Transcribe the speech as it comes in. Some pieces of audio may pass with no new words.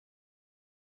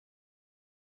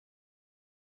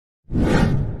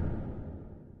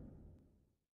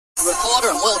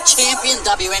and world champion,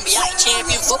 WNBA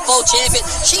champion, football champion.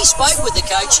 She spoke with the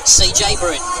coach, CJ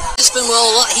Bruton. Brisbane, well,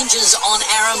 a lot hinges on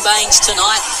Aaron Baynes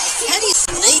tonight. How do you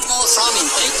need more from him,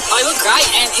 Pete? They look great,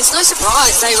 and it's no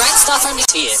surprise they ran stuff from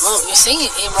here. Well, you're seeing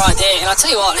him right there, and I'll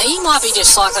tell you what, he might be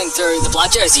just cycling through the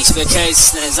blood jerseys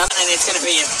because and it's going to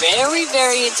be a very,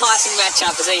 very enticing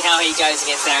matchup to see how he goes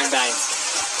against Aaron Baynes.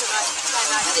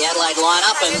 The Adelaide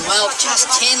lineup, and well, just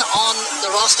 10 on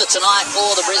the roster tonight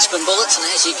for the Brisbane Bullets, and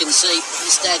as you can see,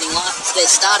 their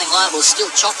starting lineup was still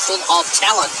chock full of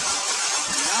talent.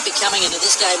 They'll be coming into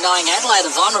this game knowing Adelaide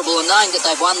are vulnerable and knowing that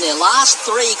they've won their last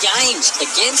 3 games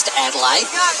against Adelaide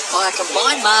by a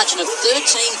combined margin of 13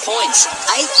 points,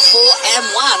 8-4 and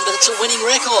 1, but it's a winning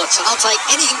record, so they'll take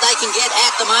anything they can get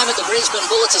at the moment, the Brisbane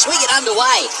Bullets, as we get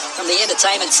underway from the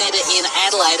Entertainment Centre in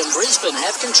Adelaide, and Brisbane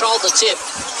have controlled the tip.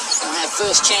 They'll have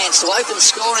first chance to open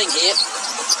scoring here.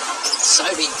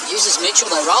 Sobey uses Mitchell,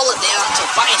 they roll it down to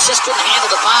Baynes, just couldn't handle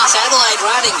the pass. Adelaide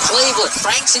running, Cleveland,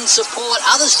 Franks in support,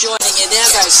 others joining in. Now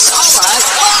goes Sotto.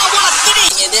 Oh, what a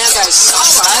finish! And now goes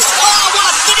Sotto. Oh, what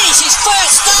a finish! His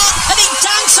first start, and he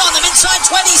dunks on them inside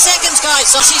 20 seconds, guys.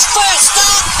 So his first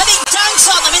start, and he dunks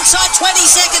on them inside 20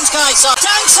 seconds, guys. So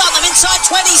dunks on them inside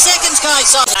 20 seconds, guys.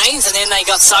 So Baynes, and then they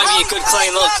got Sobey a good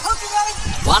clean look.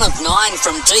 1 of 9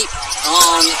 from deep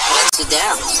on Wednesday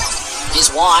down. Is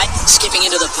White skipping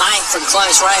into the paint from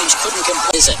close range, couldn't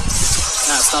complete it.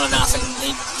 No, it's not enough, and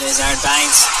there's Aaron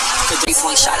Baynes. Good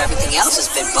 3-point shot, everything else has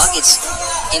been buckets.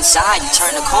 Inside, you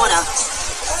turn the corner.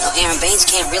 Now, Aaron Baynes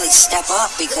can't really step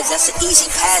up because that's an easy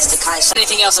pass to kind of...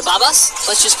 Anything else above us?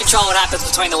 Let's just control what happens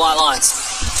between the white lines.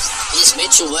 Here's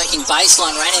Mitchell working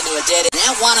baseline, ran into a dead end.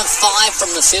 Now 1 of 5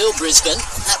 from the field, Brisbane.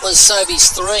 That was Sobey's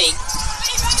 3.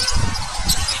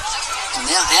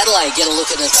 Now Adelaide get a look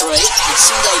at a 3. And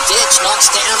Sunday Ditch knocks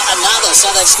down another,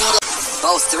 so they've scored.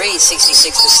 Both threes,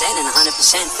 66% and 100%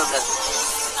 from the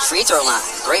free throw line.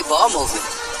 Great ball movement.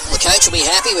 The coach will be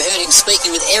happy. We heard him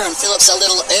speaking with Aaron Phillips a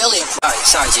little earlier.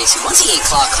 Sorry, JC. Once Ian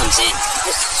Clark comes in,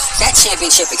 that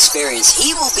championship experience,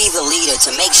 he will be the leader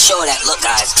to make sure that, look,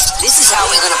 guys, this is how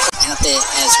we're going to put out there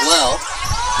as well.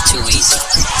 Too easy.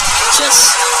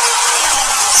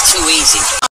 It's too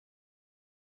easy.